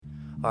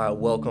All right,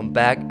 welcome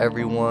back,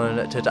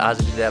 everyone, to the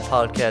Isaac Did That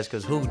podcast,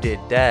 because who did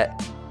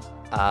that?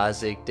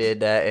 Isaac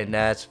did that, and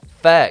that's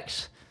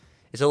facts.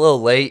 It's a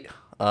little late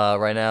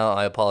right now.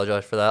 I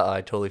apologize for that.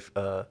 I totally,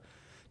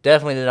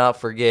 definitely did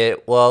not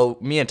forget. Well,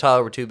 me and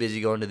Tyler were too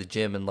busy going to the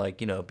gym and,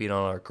 being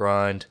on our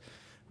grind.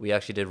 We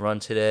actually did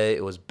run today.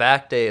 It was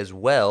back day as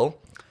well,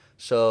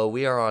 so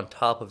we are on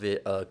top of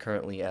it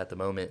currently at the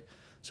moment.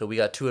 So we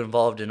got too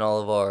involved in all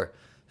of our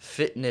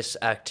fitness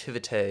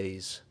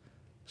activities.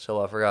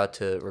 So I forgot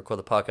to record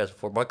the podcast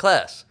before my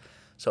class.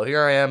 So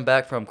here I am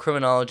back from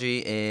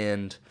criminology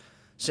and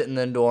sitting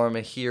in the dorm,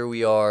 and here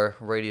we are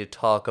ready to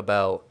talk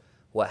about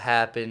what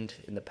happened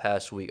in the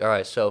past week. All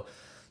right, so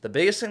the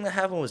biggest thing that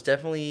happened was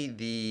definitely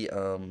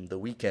the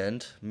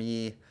weekend.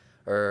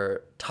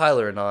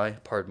 Tyler and I,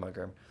 pardon my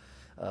grammar,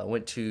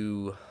 went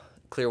to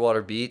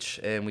Clearwater Beach,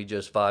 and we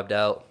just vibed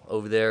out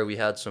over there. We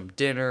had some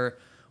dinner,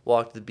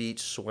 walked the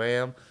beach,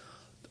 swam.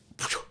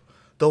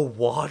 The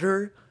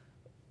water,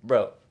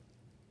 bro.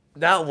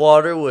 That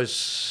water was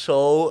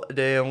so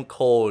damn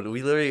cold.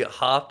 We literally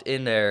hopped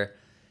in there,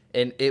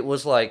 and it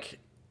was like,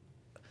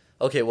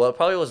 okay, well, it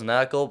probably wasn't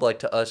that cold, but like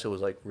to us, it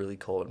was like really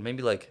cold.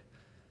 Maybe like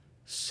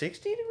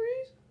 60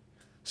 degrees?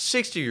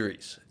 60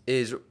 degrees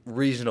is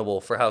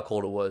reasonable for how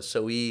cold it was.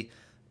 So we,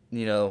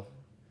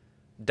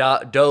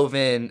 dove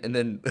in and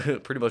then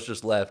pretty much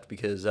just left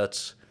because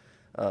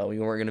we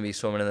weren't going to be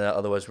swimming in that.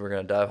 Otherwise, we were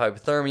going to die of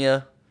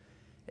hypothermia,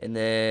 and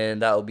then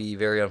that would be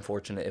very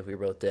unfortunate if we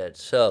were both dead.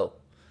 So.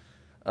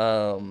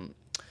 Then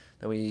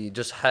we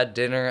just had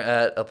dinner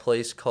at a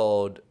place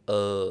called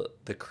the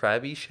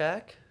Krabby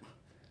Shack.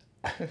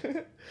 I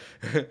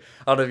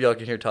don't know if y'all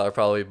can hear Tyler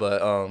probably,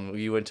 but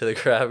we went to the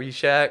Krabby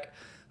Shack.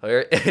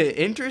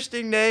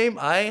 Interesting name.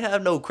 I ain't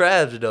have no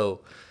crabs though.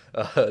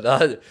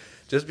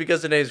 Just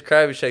because the name's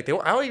Krabby Shack, I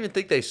don't even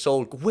think they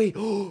sold. Wait,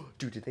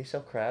 dude, did they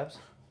sell crabs?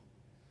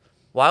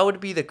 Why would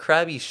it be the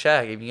Krabby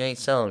Shack if you ain't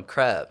selling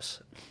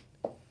crabs?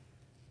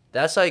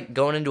 That's like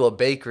going into a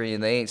bakery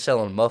and they ain't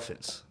selling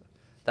muffins.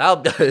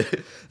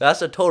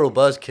 That's a total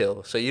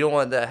buzzkill. So you don't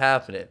want that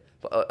happening.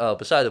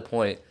 Beside the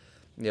point,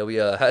 we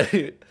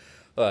had.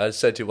 I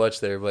said too much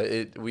there,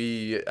 but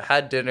we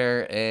had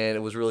dinner and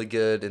it was really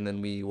good. And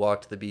then we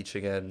walked to the beach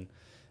again,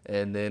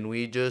 and then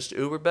we just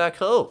Ubered back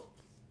home,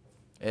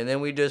 and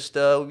then we just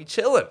we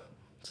chilling.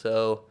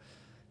 So,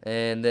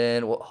 and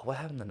then what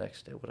happened the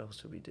next day? What else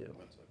did we do?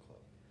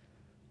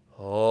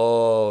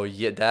 Oh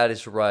yeah, that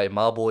is right.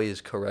 My boy is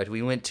correct.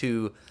 We went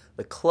to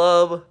the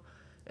club.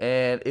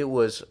 And it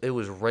was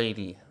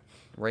rainy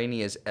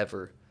as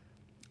ever.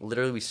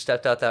 Literally, we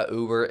stepped out that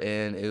Uber,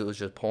 and it was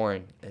just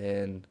pouring.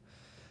 And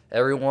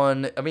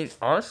everyone, I mean,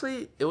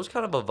 honestly, it was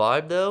kind of a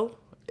vibe, though,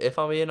 if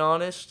I'm being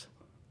honest.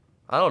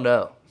 I don't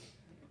know.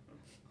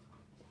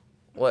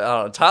 I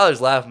don't know.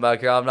 Tyler's laughing back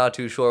here. I'm not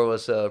too sure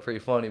what's pretty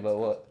funny, but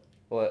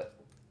what?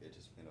 It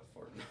just made a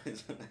fart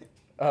noise.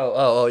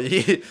 Oh.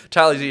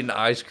 Tyler's eating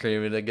ice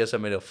cream, and I guess I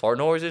made a fart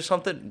noise or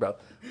something? Bro,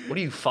 what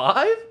are you,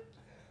 5?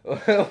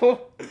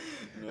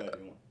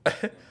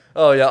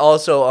 Oh yeah.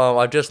 Also,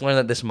 I've just learned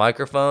that this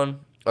microphone,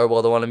 the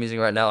one I'm using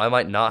right now, I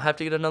might not have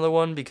to get another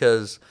one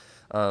because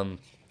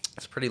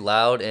it's pretty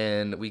loud,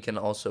 and we can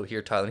also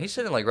hear Tyler. And he's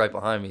sitting like right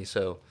behind me,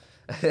 so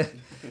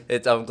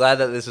I'm glad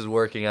that this is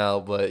working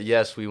out. But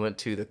yes, we went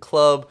to the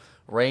club.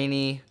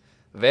 Rainy,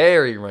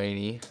 very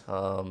rainy.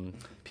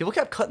 People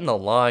kept cutting the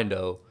line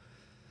though,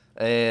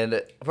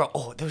 and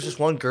bro, there was this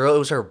one girl. It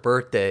was her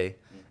birthday,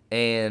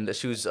 and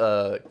she was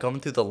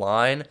coming through the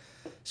line.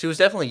 She was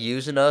definitely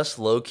using us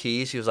low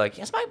key. She was like,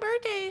 "It's my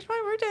birthday. It's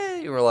my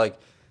birthday." And we're like,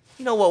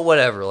 "You know what?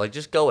 Whatever. Like,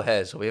 just go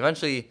ahead." So we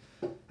eventually,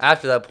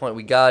 after that point,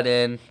 we got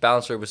in.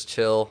 Bouncer was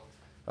chill.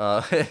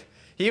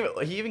 He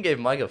even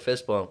gave Mike a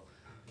fist bump.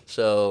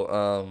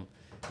 So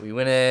we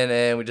went in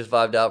and we just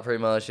vibed out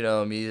pretty much.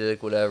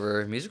 Music,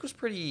 whatever. Music was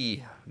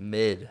pretty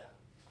mid.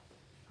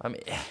 I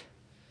mean, it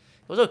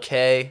was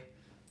okay.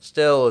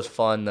 Still, it was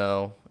fun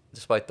though,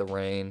 despite the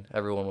rain.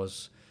 Everyone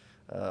was.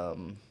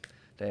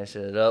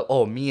 Dancing it up.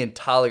 Oh, me and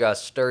Tyler got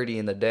sturdy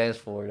in the dance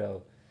floor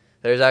though.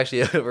 There's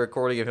actually a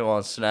recording of him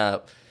on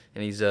Snap,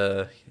 and he's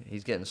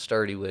getting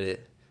sturdy with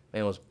it.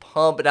 Man was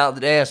pumping out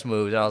the dance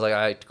moves, and I was like, all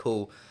right,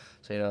 cool.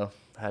 So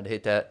I had to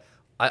hit that.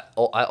 I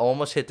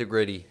almost hit the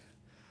gritty,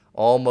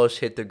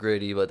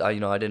 but I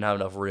didn't have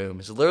enough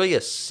room. It's literally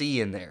a sea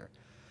in there.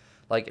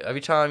 Like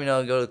every time I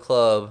go to the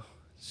club,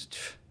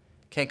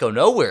 can't go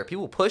nowhere.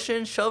 People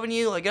pushing, shoving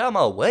you. Like get out of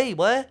my way,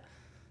 what?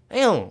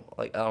 Damn.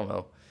 Like I don't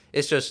know.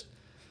 It's just.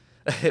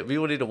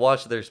 People need to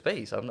watch their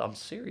space. I'm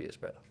serious,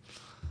 bro.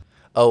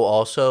 Oh,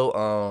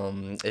 also,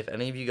 if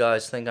any of you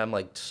guys think I'm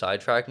like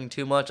sidetracking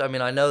too much, I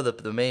mean, I know that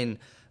the main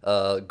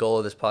goal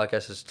of this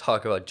podcast is to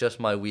talk about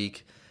just my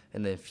week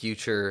and then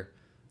future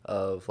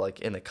of like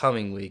in the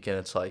coming week, and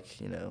it's like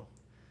a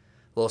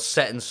little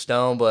set in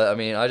stone. But I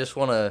mean, I just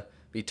want to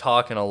be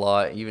talking a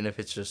lot, even if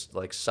it's just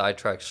like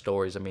sidetrack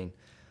stories. I mean,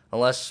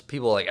 unless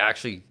people like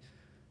actually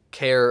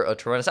care a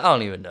tremendous. I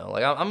don't even know.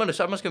 Like I'm just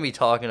gonna be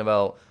talking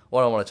about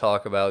what I want to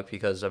talk about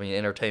because I mean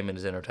entertainment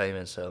is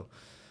entertainment. So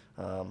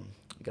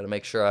got to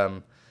make sure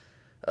I'm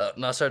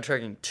not start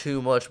tracking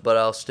too much, but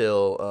I'll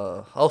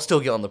still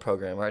get on the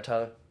program, right,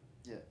 Tyler?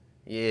 Yeah.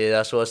 Yeah,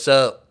 that's what's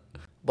up.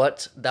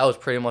 But that was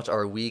pretty much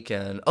our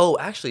weekend. Oh,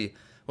 actually,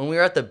 when we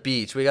were at the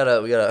beach, we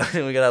gotta we gotta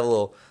have a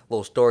little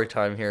story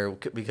time here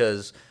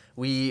because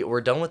we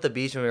were done with the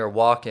beach and we were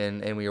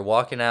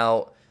walking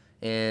out,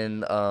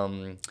 and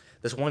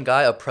this one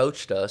guy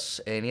approached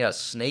us and he had a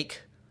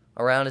snake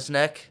around his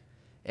neck,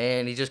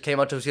 and he just came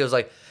up to us. He was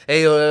like,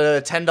 "Hey,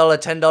 $10,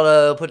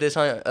 $10, put this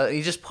on."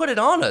 He just put it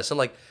on us, and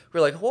like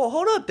we're like, "Whoa,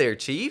 hold up there,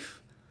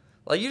 chief!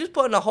 Like you just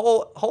putting a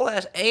whole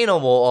ass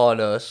animal on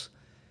us."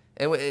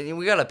 And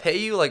we gotta pay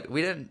you? Like,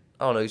 we didn't,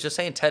 I don't know, he's just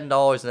saying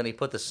 $10, and then he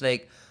put the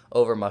snake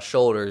over my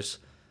shoulders.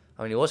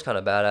 I mean, he was kind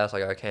of badass,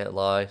 like, I can't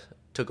lie.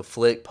 Took a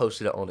flick,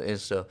 posted it on the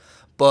Insta.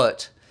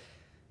 But,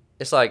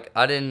 it's like,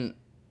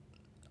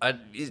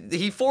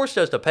 he forced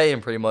us to pay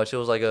him pretty much. It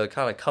was like a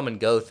kind of come and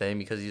go thing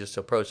because he just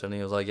approached him and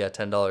he was like, yeah,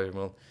 $10.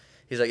 Well,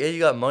 he's like, hey, you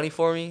got money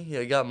for me?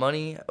 Yeah, you got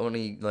money? When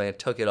he, like,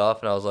 took it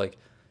off, and I was like,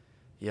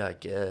 yeah, I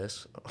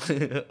guess.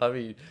 I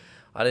mean,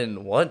 I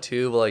didn't want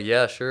to, but, like,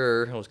 yeah,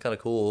 sure. It was kind of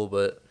cool,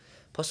 but...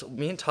 Plus,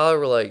 me and Tyler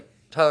and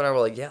I were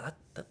like, yeah,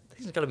 that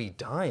thing's gotta be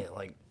dying.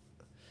 Like,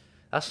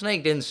 that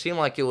snake didn't seem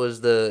like it was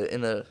in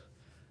the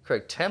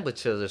correct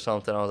temperatures or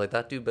something. I was like,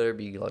 that dude better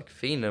be like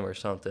feeding him or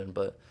something.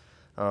 But,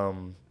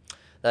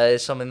 that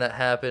is something that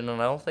happened,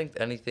 and I don't think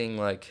anything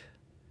like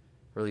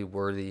really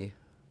worthy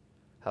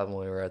happened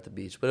when we were at the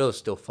beach. But it was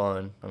still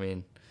fun. I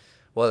mean,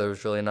 weather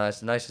was really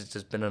nice. The nicest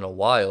it's been in a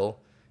while,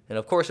 and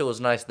of course it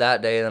was nice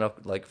that day. And then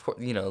like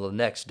the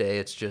next day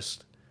it's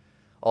just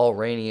all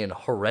rainy and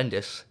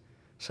horrendous.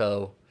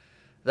 So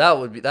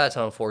that's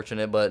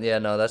unfortunate, but yeah,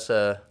 no, that's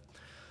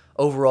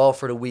overall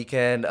for the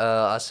weekend.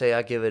 I say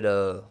I give it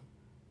a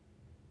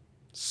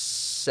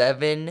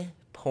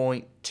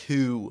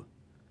 7.20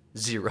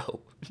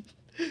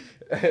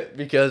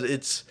 because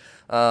it's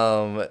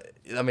I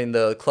mean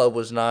the club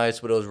was nice,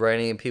 but it was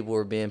raining and people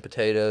were being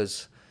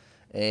potatoes,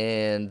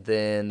 and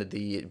then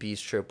the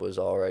beach trip was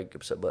all right,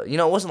 but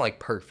it wasn't like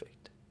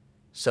perfect.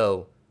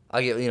 So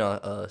I give a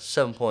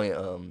 7.20. You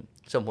know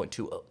what I'm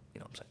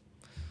saying?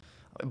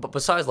 But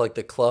besides like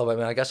the club, I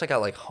mean, I guess I got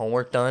like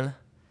homework done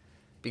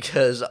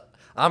because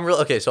I'm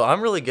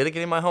really good at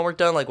getting my homework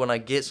done. Like when I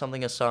get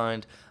something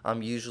assigned,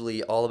 I'm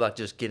usually all about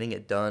just getting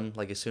it done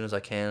like as soon as I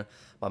can.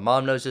 My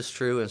mom knows this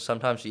true, and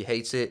sometimes she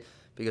hates it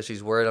because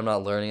she's worried I'm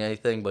not learning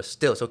anything. But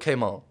still, it's okay,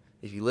 Mom.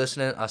 If you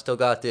listening, I still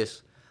got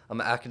this.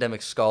 I'm an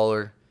academic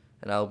scholar,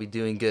 and I'll be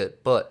doing good.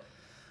 But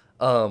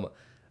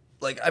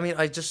like I mean,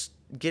 I just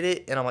get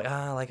it, and I'm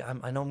like,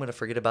 I know I'm gonna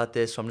forget about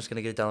this, so I'm just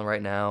gonna get it done right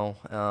now.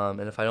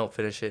 And if I don't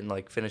finish it, and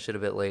like finish it a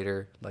bit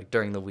later, like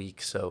during the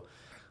week. So,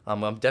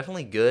 I'm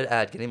definitely good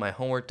at getting my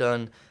homework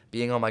done,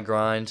 being on my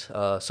grind.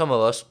 Some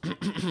of us,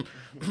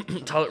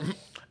 Tyler,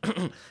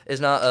 is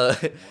not.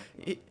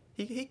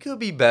 He could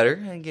be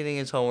better at getting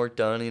his homework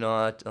done.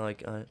 I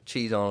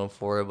cheese on him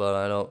for it, but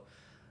I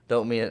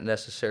don't mean it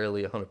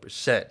necessarily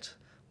 100%.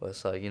 But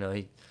it's like he.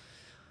 I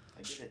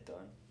get it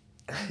done.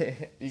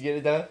 You get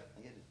it done?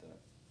 I get it done.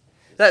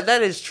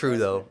 That is true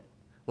though.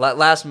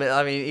 Last minute,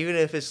 I mean, even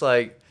if it's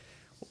like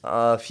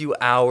a few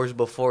hours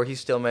before, he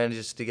still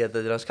manages to get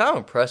that done. It's kind of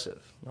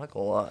impressive. I'm not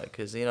gonna lie,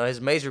 because his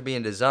major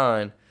being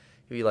design,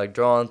 he'd be like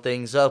drawing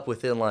things up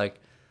within like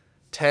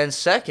 10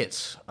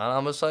 seconds. And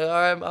I'm just like,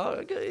 all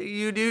right,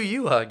 you do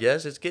you, I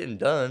guess. It's getting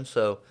done,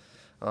 so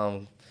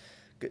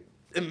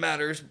it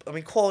matters. I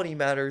mean, quality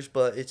matters,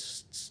 but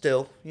it's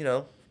still,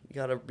 you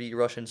gotta be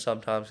rushing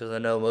sometimes, because I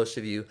know most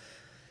of you.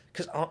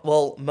 Because,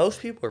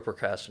 most people are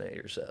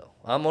procrastinators, though.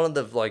 I'm one of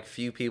the, like,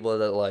 few people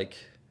that, like,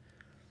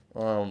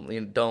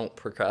 don't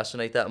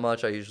procrastinate that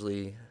much. I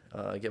usually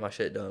get my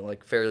shit done,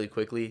 like, fairly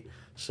quickly.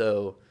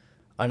 So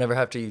I never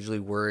have to usually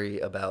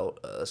worry about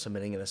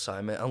submitting an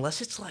assignment.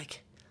 Unless it's,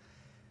 like,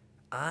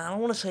 I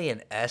don't want to say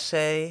an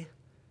essay.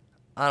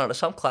 I don't know.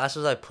 Some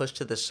classes I push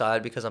to the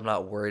side because I'm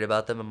not worried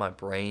about them in my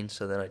brain.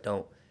 So then I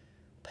don't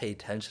pay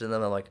attention to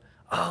them. I'm like,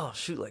 oh,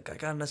 shoot, like, I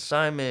got an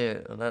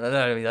assignment.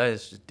 I mean, I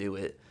just do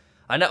it.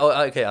 I know.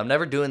 Okay, I'm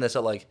never doing this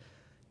at like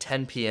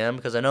 10 p.m.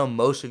 because I know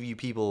most of you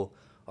people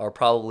are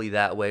probably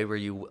that way, where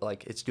you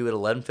like it's due at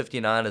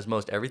 11:59 as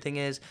most everything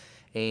is,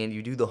 and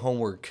you do the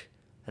homework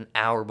an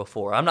hour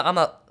before. I'm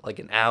not like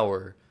an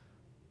hour,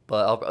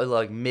 but I'll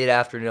like mid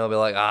afternoon. I'll be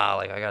like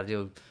like I gotta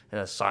do an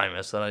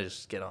assignment, so then I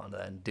just get on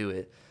that and do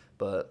it.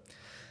 But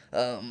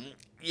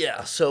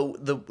yeah, so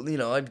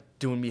I'm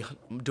doing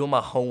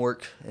my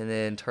homework and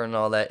then turning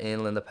all that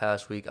in the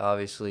past week,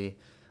 obviously.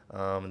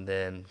 And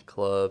then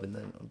club, and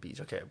then beach.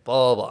 Okay,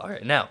 blah, blah, blah. All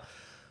right, now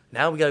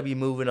we got to be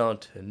moving on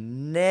to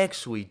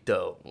next week,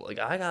 though. Like,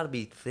 I got to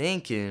be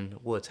thinking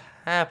what's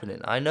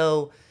happening. I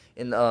know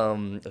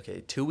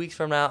 2 weeks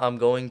from now, I'm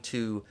going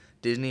to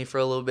Disney for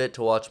a little bit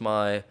to watch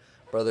my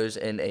brothers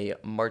in a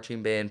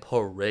marching band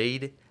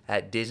parade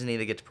at Disney.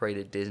 They get to parade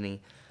at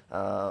Disney.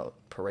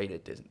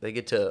 They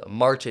get to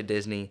march at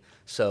Disney,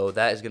 so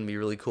that is going to be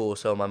really cool.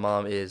 So my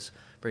mom is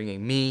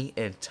bringing me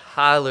and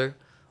Tyler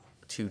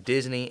to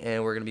Disney,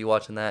 and we're gonna be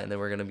watching that, and then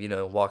we're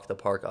gonna walk the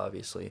park,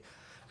 obviously,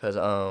 because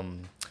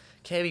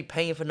Can't be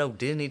paying for no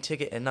Disney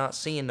ticket and not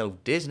seeing no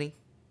Disney.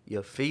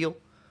 You feel?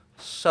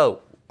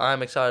 So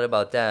I'm excited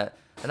about that,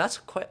 and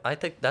I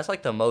think that's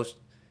like the most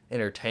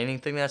entertaining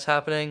thing that's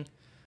happening.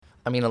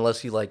 I mean,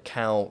 unless you like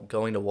count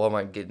going to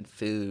Walmart and getting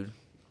food,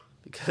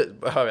 because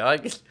bro,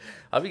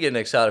 I'll be getting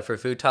excited for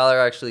food. Tyler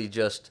actually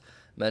just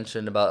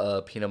mentioned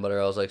about peanut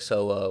butter. I was like,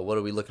 so what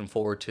are we looking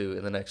forward to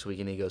in the next week?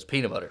 And he goes,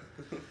 peanut butter.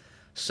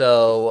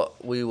 So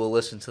we will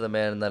listen to the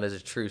man, and that is a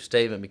true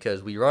statement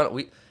because we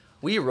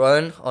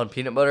run on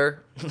peanut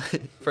butter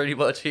pretty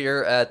much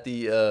here at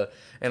the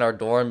in our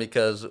dorm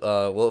because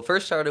it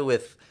first started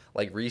with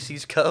like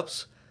Reese's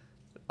cups.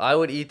 I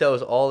would eat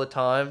those all the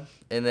time,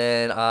 and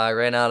then I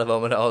ran out of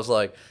them, and I was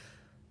like,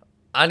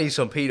 I need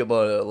some peanut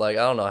butter. Like,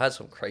 I don't know, I had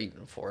some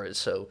craving for it,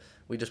 so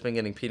we just been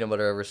getting peanut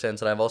butter ever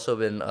since. And I've also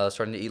been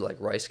starting to eat like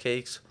rice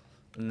cakes,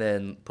 and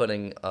then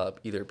putting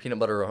either peanut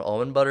butter or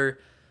almond butter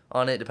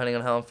on it, depending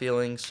on how I'm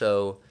feeling.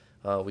 So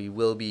we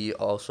will be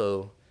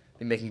also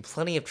be making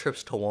plenty of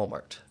trips to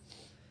Walmart.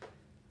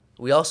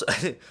 We also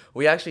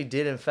we actually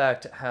did in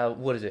fact have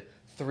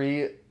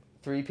three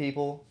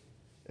people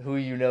who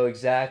you know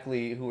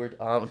exactly who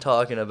I'm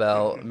talking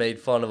about made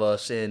fun of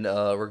us in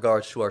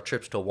regards to our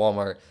trips to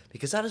Walmart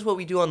because that is what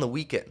we do on the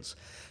weekends.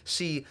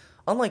 See,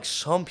 unlike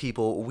some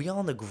people, we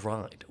on the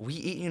grind. We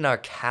eating our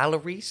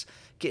calories,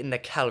 getting a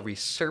calorie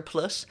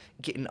surplus,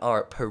 getting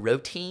our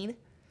protein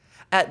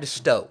at the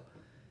stove.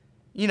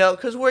 You know,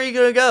 because where are you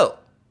going to go?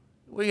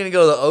 We're going to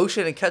go to the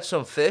ocean and catch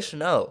some fish?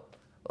 No.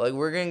 Like,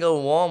 we're going to go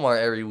to Walmart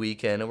every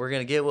weekend, and we're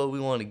going to get what we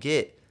want to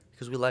get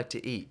because we like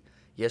to eat.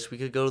 Yes, we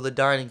could go to the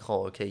dining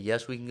hall, okay?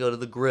 Yes, we can go to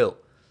the grill.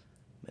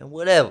 Man,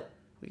 whatever.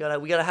 We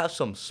gotta have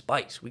some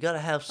spice. We gotta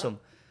have some,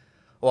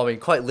 well, I mean,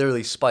 quite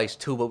literally spice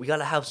too, but we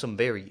gotta have some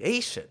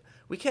variation.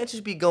 We can't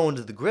just be going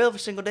to the grill every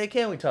single day,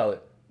 can we, Tyler?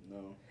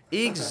 No.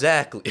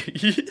 Exactly.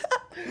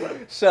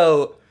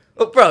 So,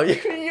 bro, you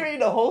eating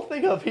the whole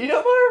thing of peanut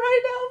butter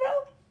right now,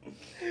 bro?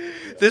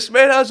 This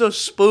man has a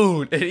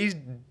spoon, and he's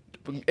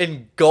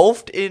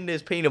engulfed in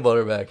his peanut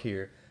butter back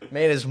here.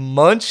 Man is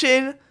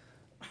munching.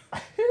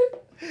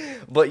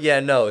 But yeah,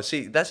 no.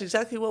 See, that's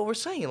exactly what we're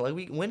saying. Like,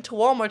 we went to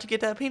Walmart to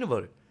get that peanut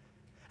butter.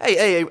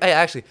 Hey,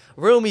 actually,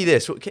 riddle me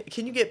this.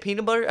 Can you get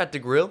peanut butter at the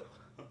grill?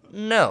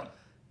 No.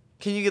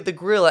 Can you get the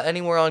grill at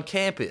anywhere on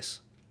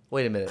campus?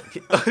 Wait a minute.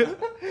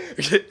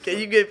 Can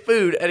you get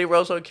food anywhere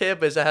else on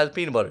campus that has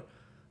peanut butter?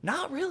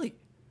 Not really.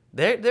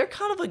 They're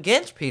kind of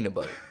against peanut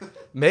butter.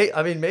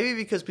 Maybe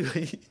because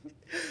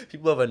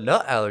people have a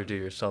nut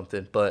allergy or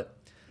something. But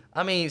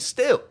I mean,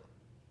 still,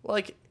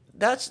 like.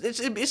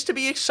 It's to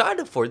be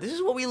excited for. This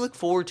is what we look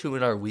forward to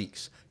in our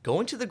weeks.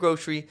 Going to the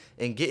grocery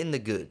and getting the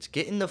goods,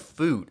 getting the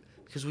food.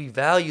 Because we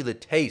value the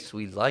taste.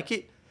 We like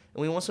it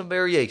and we want some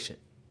variation.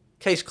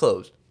 Case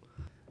closed.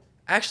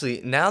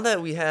 Actually, now that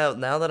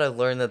I've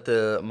learned that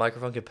the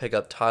microphone can pick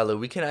up Tyler,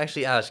 we can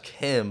actually ask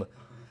him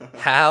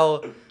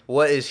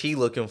what is he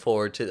looking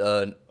forward to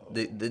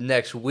the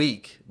next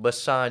week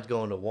besides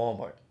going to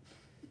Walmart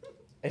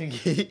and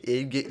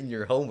getting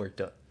your homework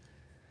done.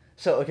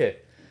 So, okay.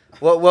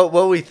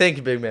 What we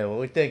think, big man? What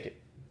we thinking?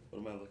 What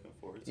am I looking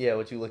forward to? Yeah,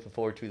 what you looking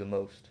forward to the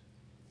most?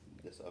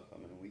 This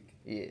upcoming week?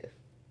 Yeah.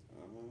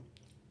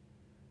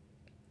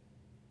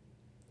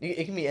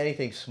 It can be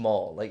anything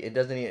small. Like, it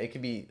doesn't even, it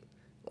can be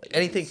like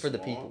anything for the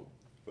people.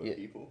 For yeah.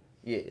 people?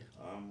 Yeah.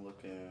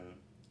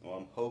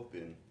 I'm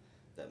hoping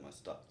that my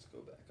stocks go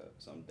back up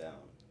because I'm down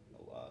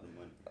a lot of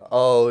money.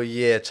 Oh,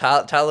 yeah.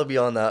 Tyler be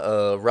on that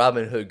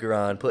Robin Hood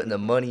grind, putting the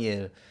money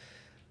in.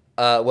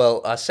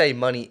 Well, I say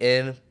money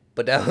in,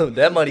 but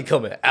that money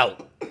coming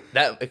out.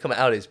 It coming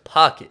out of his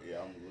pocket.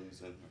 Yeah, I'm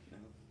losing right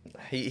now.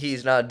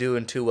 He's not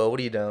doing too well. What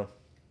are you doing?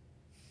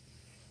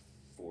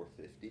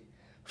 450.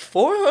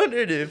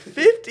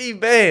 450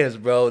 bands,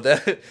 bro.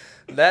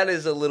 That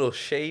is a little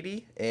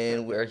shady,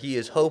 and where he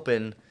is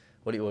hoping.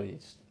 What do you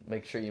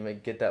make sure you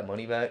get that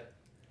money back?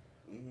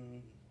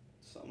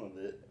 Some of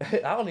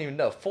it. I don't even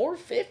know.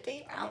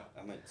 450? I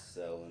might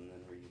sell and then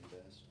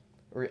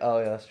reinvest. Oh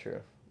yeah, that's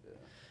true. Yeah.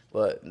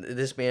 But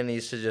this man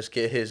needs to just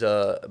get his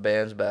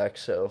bands back,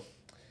 so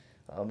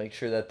I'll make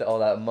sure that all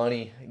that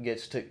money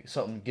gets to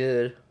something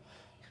good.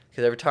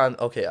 Because every time,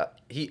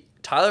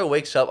 Tyler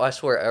wakes up, I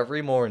swear,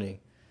 every morning.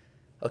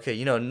 Okay,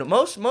 you know,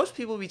 most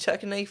people be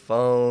checking their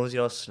phones, you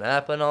know,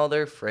 snapping all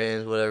their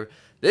friends, whatever.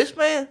 This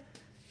man,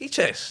 he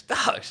checks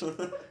stocks.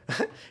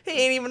 He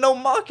ain't even no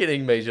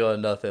marketing major or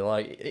nothing.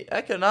 Like,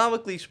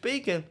 economically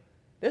speaking,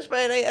 this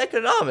man ain't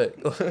economic.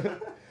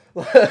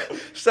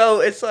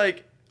 So it's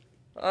like,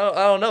 I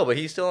don't know, but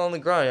he's still on the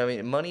grind. I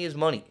mean, money is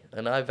money,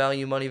 and I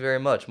value money very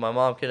much. My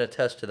mom can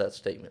attest to that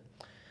statement.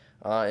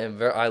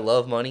 I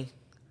love money,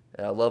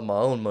 and I love my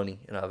own money,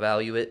 and I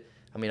value it.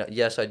 I mean,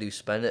 yes, I do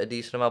spend a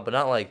decent amount, but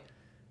not like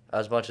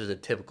as much as a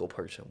typical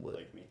person would.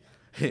 Like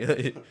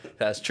me.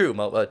 That's true.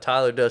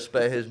 Tyler does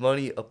spend his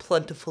money a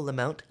plentiful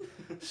amount,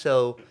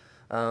 so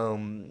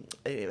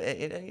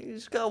you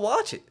just gotta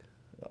watch it.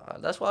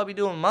 That's why I be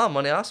doing my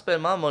money. I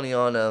spend my money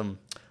on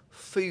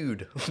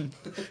food.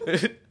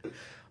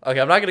 Okay,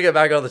 I'm not gonna get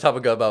back on the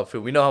topic about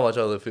food. We know how much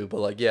I love food,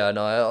 but like, yeah,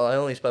 no, I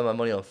only spend my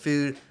money on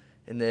food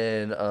And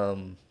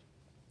then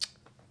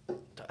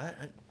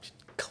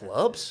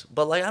clubs,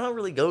 but like I don't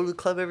really go to the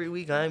club every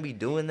week. I ain't be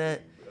doing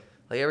that.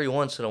 Like every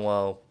once in a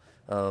while.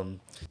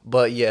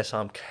 But yes,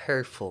 I'm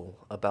careful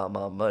about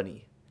my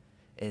money.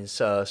 And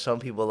so some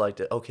people like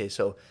to. Okay,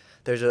 so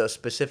there's a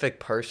specific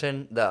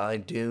person that I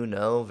do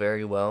know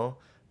very well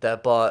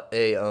that bought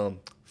a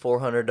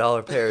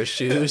 $400 pair of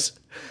shoes,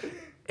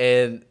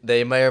 and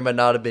they may or may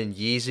not have been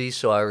Yeezy.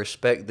 So I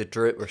respect the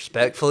drip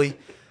respectfully.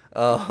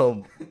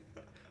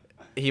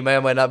 He may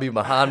or may not be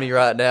behind me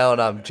right now,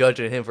 and I'm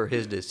judging him for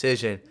his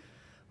decision.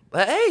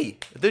 But hey,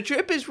 the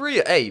drip is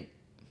real. Hey,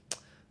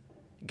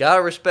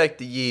 gotta respect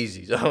the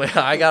Yeezys. I mean,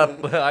 I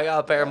got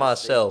a pair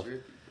myself.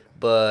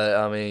 But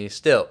I mean,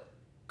 still,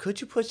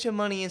 could you put your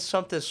money in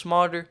something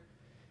smarter?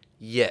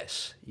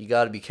 Yes. You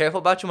gotta be careful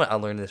about your money. I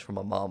learned this from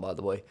my mom, by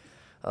the way.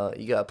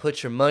 You gotta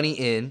put your money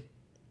in,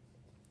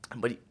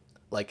 but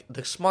like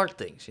the smart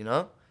things, you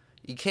know.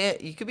 You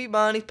could be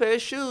buying these pair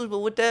of shoes, but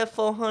with that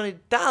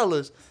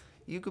 $400,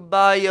 you could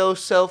buy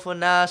yourself a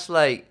nice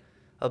like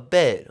a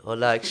bed or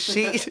like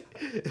sheet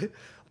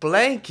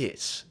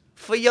blankets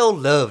for your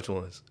loved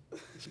ones.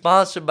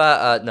 Sponsored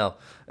by no,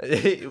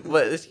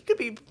 but you could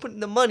be putting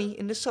the money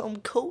into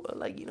something cool,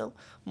 like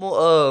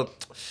more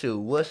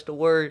what's the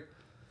word?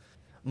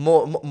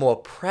 More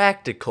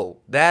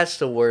practical. That's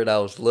the word I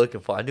was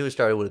looking for. I knew it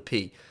started with a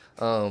P.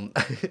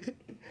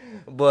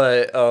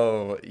 But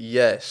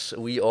yes,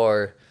 we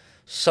are.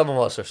 Some of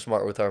us are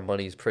smart with our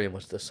money. Is pretty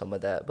much the sum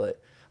of that.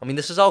 But I mean,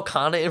 this is all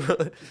kind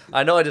of.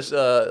 I know I just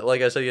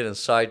like I said, getting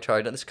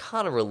sidetracked. And this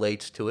kind of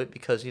relates to it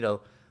because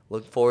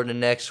looking forward to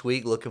next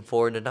week. Looking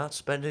forward to not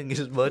spending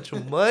as much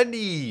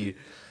money.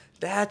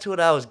 That's what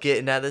I was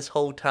getting at this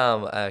whole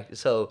time.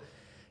 So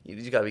you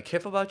just gotta be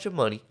careful about your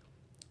money.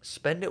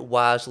 Spend it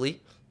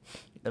wisely.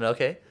 And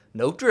okay,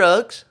 no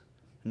drugs,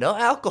 no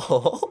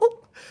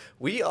alcohol.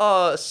 We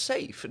are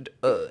safe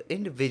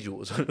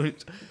individuals.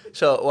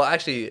 So, well,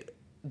 actually,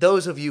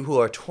 those of you who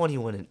are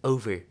 21 and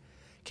over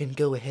can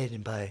go ahead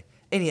and buy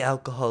any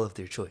alcohol of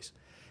their choice.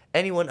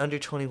 Anyone under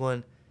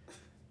 21,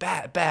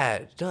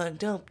 bad.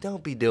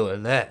 Don't be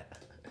doing that.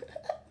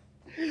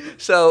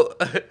 So,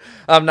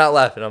 I'm not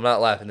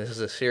laughing. This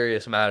is a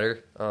serious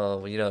matter.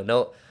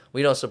 No,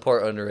 we don't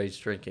support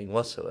underage drinking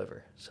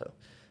whatsoever. So,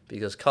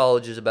 because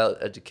college is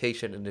about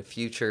education and the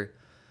future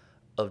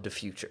of the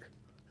future.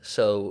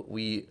 So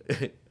we,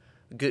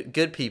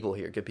 good people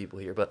here.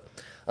 But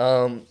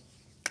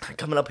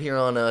coming up here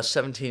on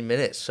 17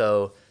 minutes.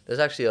 So there's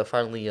actually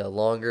finally a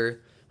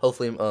longer,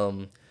 hopefully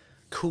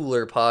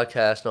cooler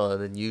podcast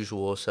than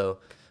usual. So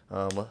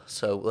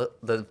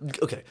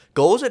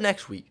goals are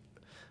next week.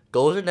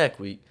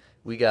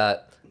 We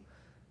got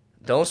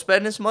don't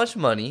spend as much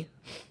money,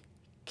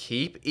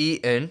 keep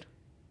eating,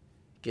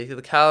 get to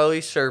the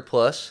calorie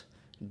surplus,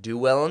 do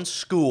well in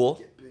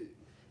school,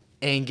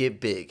 and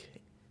get big.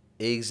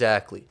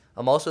 Exactly.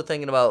 I'm also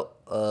thinking about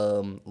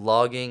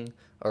logging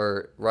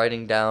or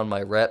writing down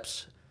my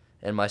reps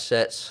and my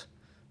sets.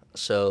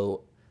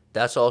 So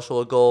that's also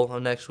a goal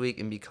of next week,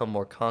 and become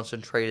more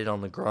concentrated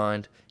on the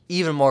grind,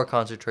 even more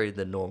concentrated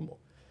than normal.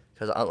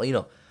 Because,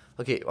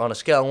 on a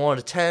scale of 1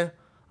 to 10,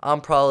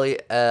 I'm probably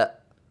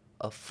at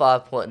a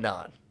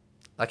 5.9.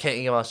 I can't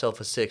give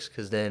myself a 6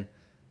 because then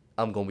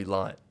I'm going to be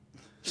lying.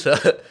 So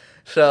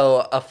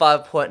a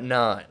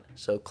 5.9.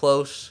 So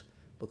close,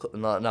 but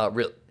not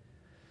really.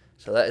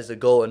 So that is the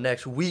goal of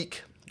next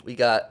week. We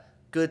got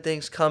good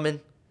things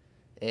coming,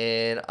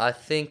 and I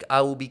think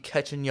I will be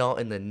catching y'all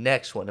in the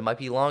next one. It might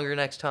be longer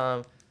next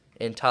time,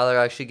 and Tyler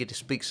actually get to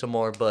speak some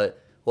more,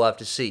 but we'll have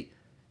to see.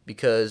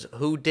 Because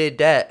who did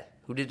that?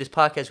 Who did this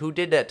podcast? Who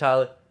did that,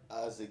 Tyler?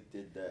 Isaac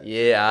did that.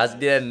 Yeah,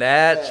 Isaac did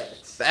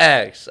that.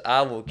 Facts.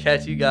 I will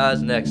catch you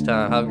guys next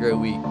time. Have a great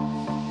week.